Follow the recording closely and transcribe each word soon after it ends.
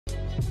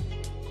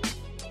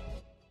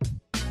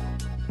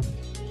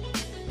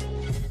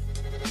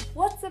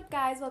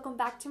guys, welcome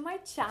back to my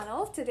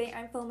channel. Today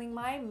I'm filming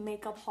my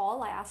makeup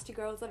haul. I asked you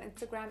girls on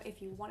Instagram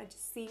if you wanted to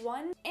see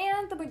one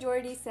and the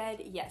majority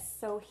said yes.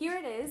 So here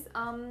it is.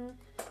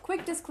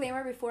 Quick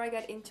disclaimer before I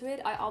get into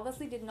it. I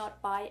obviously did not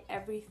buy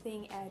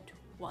everything at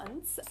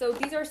once. So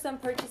these are some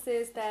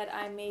purchases that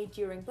I made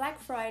during Black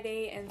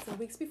Friday and some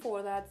weeks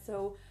before that.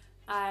 So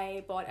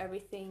I bought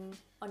everything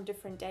on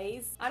different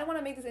days. I don't want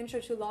to make this intro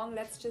too long.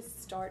 Let's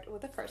just start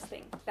with the first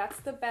thing. That's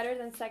the Better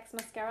Than Sex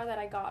mascara that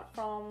I got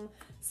from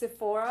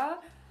Sephora.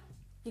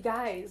 You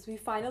guys, we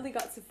finally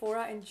got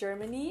Sephora in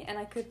Germany and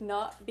I could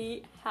not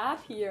be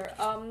happier.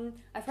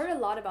 I've heard a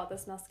lot about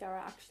this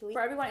mascara actually. For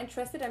everyone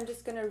interested, I'm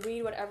just gonna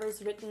read whatever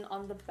is written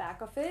on the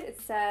back of it.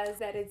 It says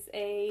that it's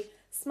a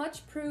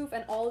smudge-proof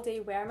and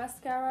all-day wear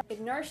mascara.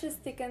 It nourishes,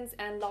 thickens,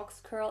 and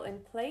locks curl in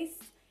place.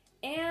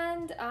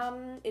 And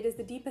it is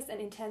the deepest and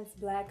intense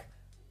black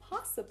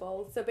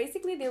possible. So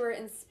basically they were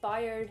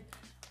inspired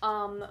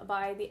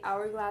by the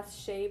hourglass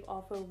shape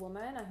of a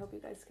woman. I hope you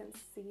guys can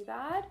see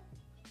that.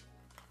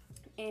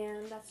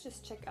 And let's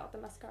just check out the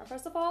mascara.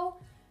 First of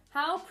all,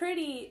 how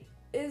pretty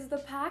is the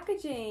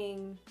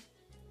packaging?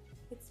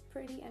 It's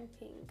pretty and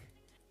pink.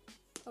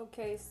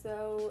 Okay,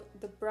 so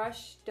the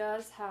brush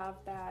does have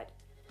that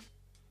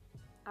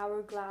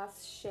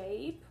hourglass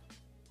shape.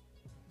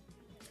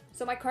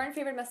 So my current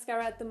favorite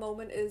mascara at the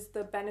moment is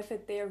the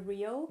Benefit They're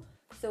Real.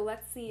 So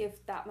let's see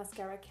if that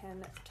mascara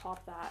can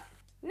top that.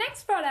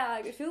 Next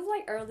product! It feels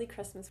like early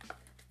Christmas.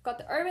 Got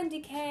the Urban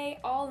Decay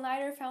All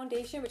Nighter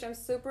Foundation, which I'm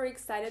super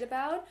excited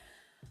about.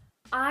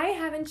 I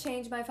haven't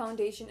changed my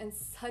foundation in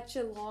such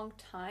a long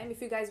time. If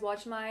you guys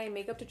watch my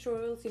makeup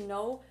tutorials, you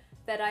know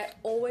that I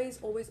always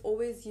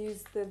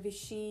use the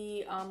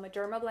Vichy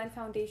Derma Blend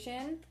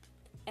foundation.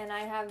 And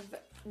I have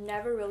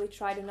never really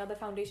tried another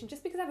foundation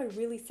just because I have a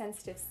really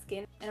sensitive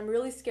skin. And I'm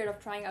really scared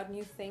of trying out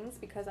new things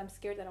because I'm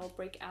scared that I'll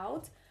break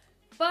out.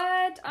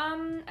 But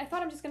I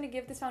thought I'm just going to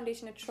give this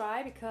foundation a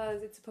try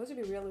because it's supposed to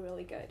be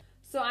really good.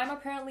 So I'm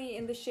apparently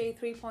in the shade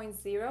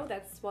 3.0.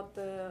 That's what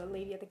the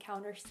lady at the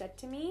counter said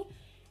to me.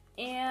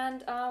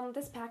 And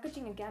this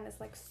packaging again is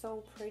like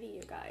so pretty,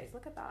 you guys.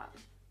 Look at that.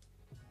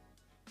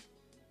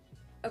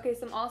 Okay,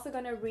 so I'm also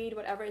going to read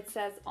whatever it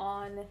says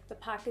on the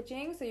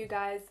packaging so you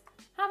guys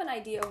have an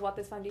idea of what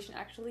this foundation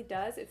actually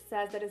does. It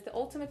says that it's the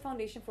ultimate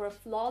foundation for a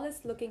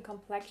flawless looking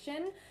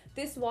complexion.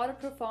 This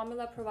waterproof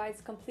formula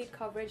provides complete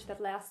coverage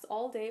that lasts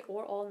all day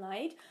or all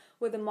night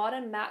with a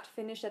modern matte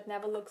finish that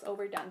never looks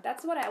overdone.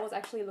 That's what I was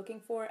actually looking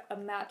for, a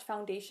matte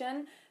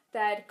foundation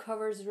that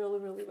covers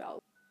really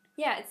well.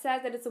 Yeah, it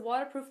says that it's a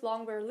waterproof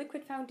longwear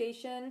liquid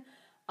foundation.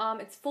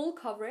 It's full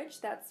coverage.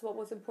 That's what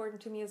was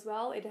important to me as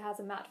well. It has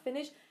a matte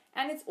finish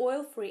and it's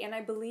oil free. And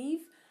I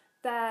believe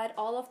that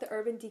all of the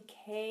Urban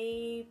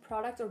Decay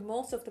products, or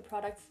most of the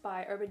products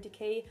by Urban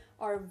Decay,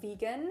 are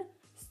vegan.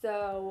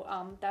 So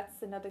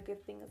that's another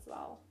good thing as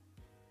well.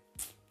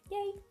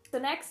 Yay! So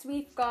next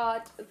we've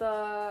got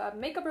the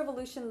Makeup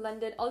Revolution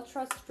London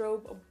Ultra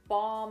Strobe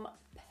Balm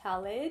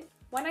palette.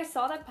 When I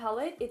saw that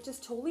palette, it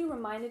just totally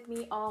reminded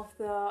me of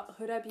the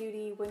Huda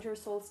Beauty Winter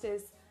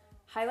Solstice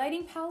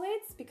highlighting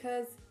palettes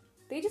because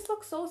they just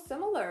look so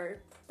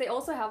similar. They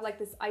also have like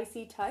this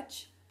icy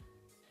touch.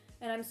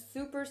 And I'm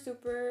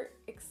super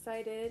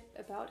excited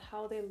about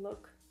how they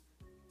look.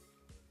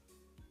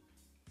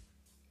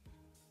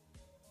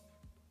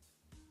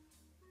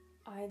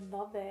 I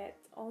love it.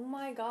 Oh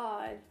my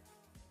god.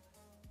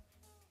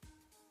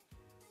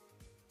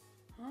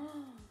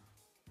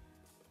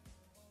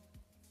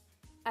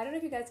 I don't know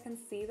if you guys can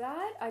see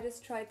that. I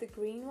just tried the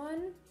green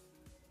one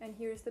and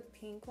here's the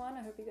pink one.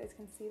 I hope you guys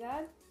can see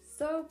that.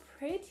 So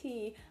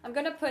pretty. I'm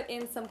gonna put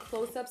in some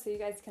close-ups so you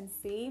guys can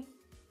see.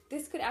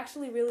 This could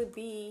actually really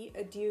be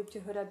a dupe to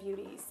Huda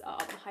Beauty's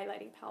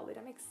highlighting palette.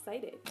 I'm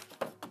excited.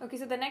 Okay,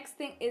 so the next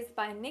thing is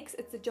by NYX.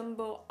 It's a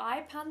jumbo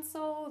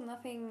Eyepencil.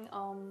 Nothing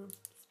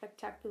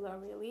spectacular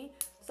really.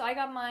 So I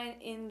got mine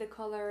in the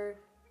color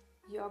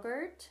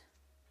Yogurt.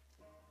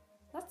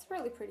 That's a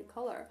really pretty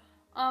color.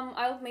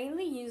 I'll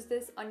mainly use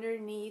this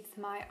underneath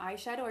my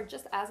eyeshadow or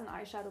just as an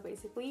eyeshadow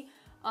basically.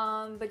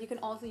 But you can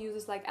also use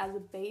this like as a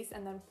base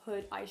and then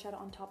put eyeshadow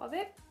on top of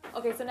it.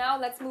 Okay, so now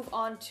let's move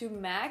on to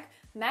MAC.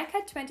 MAC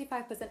had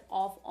 25%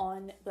 off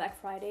on Black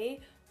Friday,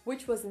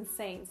 which was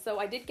insane. So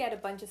I did get a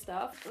bunch of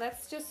stuff.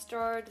 Let's just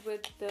start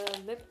with the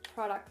lip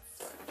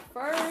products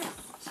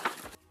first.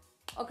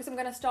 Okay, so I'm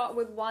gonna start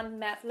with one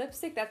matte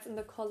lipstick that's in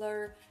the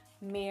color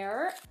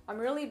Mehr. I'm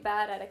really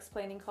bad at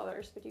explaining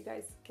colors, but you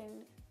guys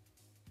can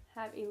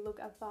have a look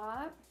at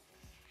that.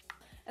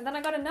 And then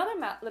I got another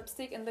matte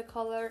lipstick in the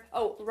color,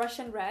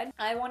 Russian Red.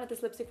 I wanted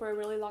this lipstick for a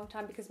really long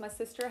time because my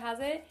sister has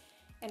it.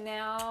 And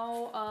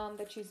now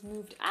that she's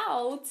moved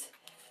out,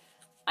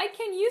 I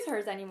can't use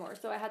hers anymore.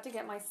 So I had to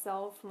get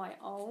myself my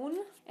own.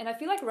 And I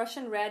feel like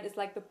Russian Red is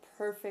like the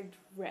perfect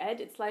red.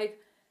 It's like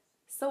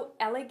so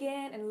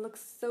elegant and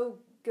looks so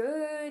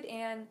good.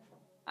 And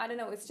I don't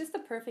know, it's just the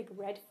perfect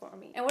red for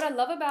me. And what I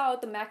love about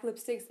the MAC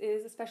lipsticks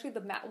is, especially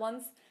the matte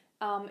ones,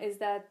 is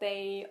that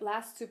they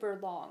last super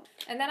long.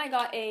 And then I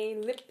got a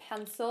lip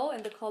pencil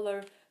in the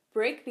color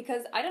brick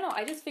because I don't know,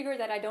 I just figured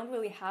that I don't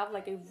really have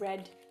like a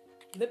red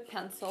lip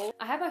pencil.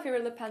 I have my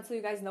favorite lip pencil,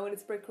 you guys know it,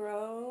 it's Brick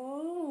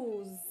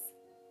Rose.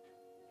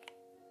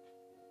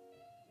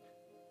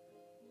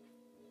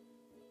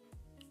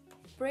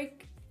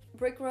 Brick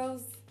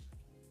Rose.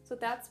 So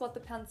that's what the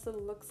pencil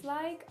looks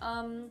like.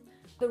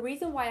 The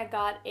reason why I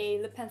got a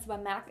lip pencil by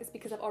MAC is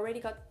because I've already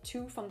got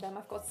two from them.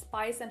 I've got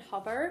Spice and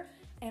Hover,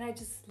 and I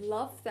just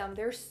love them.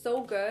 They're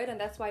so good, and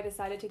that's why I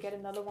decided to get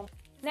another one.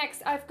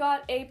 Next, I've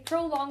got a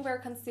Pro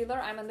Longwear Concealer.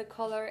 I'm in the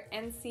color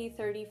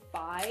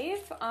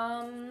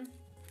NC35.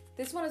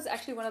 This one is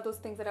actually one of those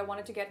things that I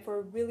wanted to get for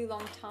a really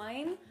long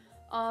time.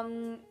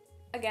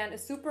 Again, a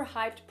super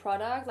hyped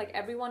product, like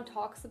everyone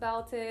talks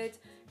about it,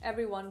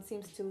 everyone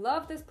seems to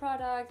love this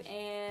product,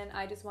 and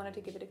I just wanted to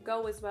give it a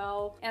go as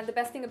well. And the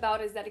best thing about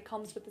it is that it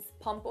comes with this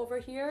pump over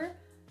here,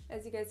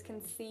 as you guys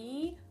can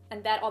see,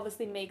 and that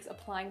obviously makes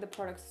applying the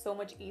product so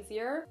much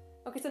easier.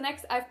 Okay, so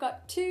next I've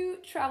got two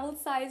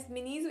travel-sized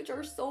minis, which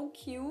are so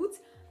cute.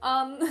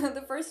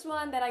 The first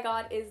one that I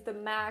got is the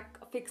MAC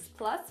Fix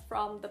Plus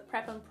from the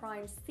Prep and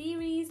Prime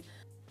series.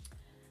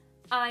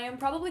 I am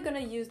probably gonna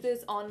use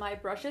this on my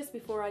brushes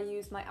before I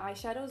use my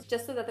eyeshadows,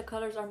 just so that the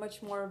colors are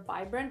much more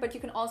vibrant, but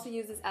you can also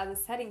use this as a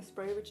setting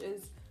spray, which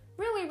is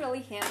really,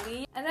 really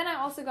handy. And then I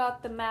also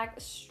got the MAC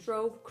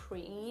Strobe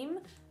Cream,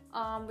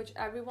 which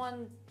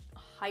everyone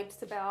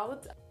hypes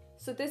about.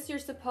 So this you're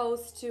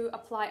supposed to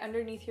apply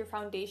underneath your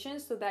foundation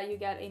so that you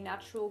get a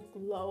natural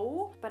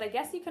glow, but I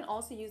guess you can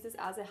also use this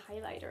as a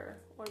highlighter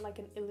or like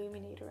an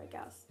illuminator, I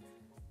guess.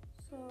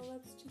 So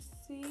let's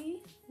just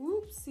see.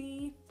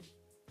 Whoopsie.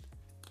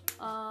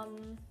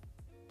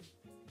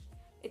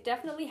 It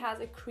definitely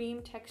has a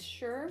cream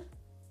texture,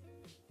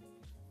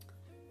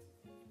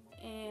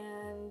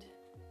 and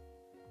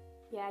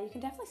yeah, you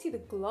can definitely see the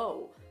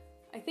glow.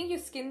 I think your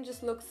skin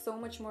just looks so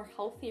much more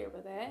healthier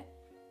with it.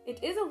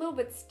 It is a little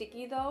bit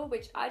sticky though,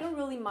 which I don't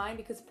really mind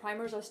because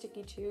primers are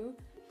sticky too.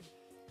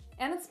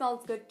 And it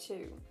smells good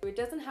too. It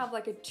doesn't have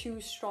like a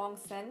too strong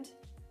scent.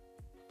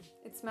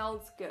 It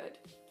smells good.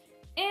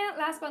 And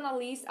last but not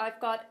least, I've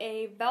got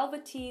a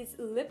Velvetease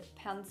lip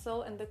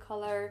pencil in the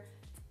color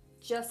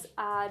Just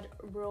Add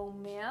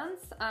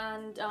Romance.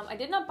 And I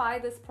did not buy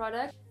this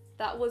product.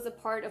 That was a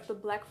part of the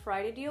Black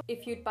Friday deal.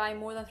 If you'd buy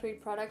more than 3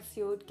 products,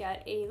 you would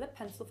get a lip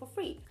pencil for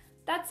free.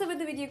 That's it with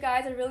the video,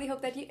 guys. I really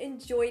hope that you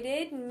enjoyed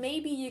it.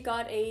 Maybe you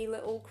got a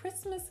little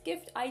Christmas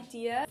gift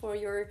idea for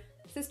your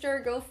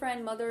sister,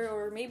 girlfriend, mother,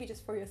 or maybe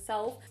just for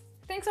yourself.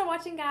 Thanks for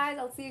watching, guys.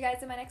 I'll see you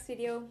guys in my next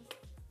video.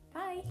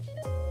 Bye!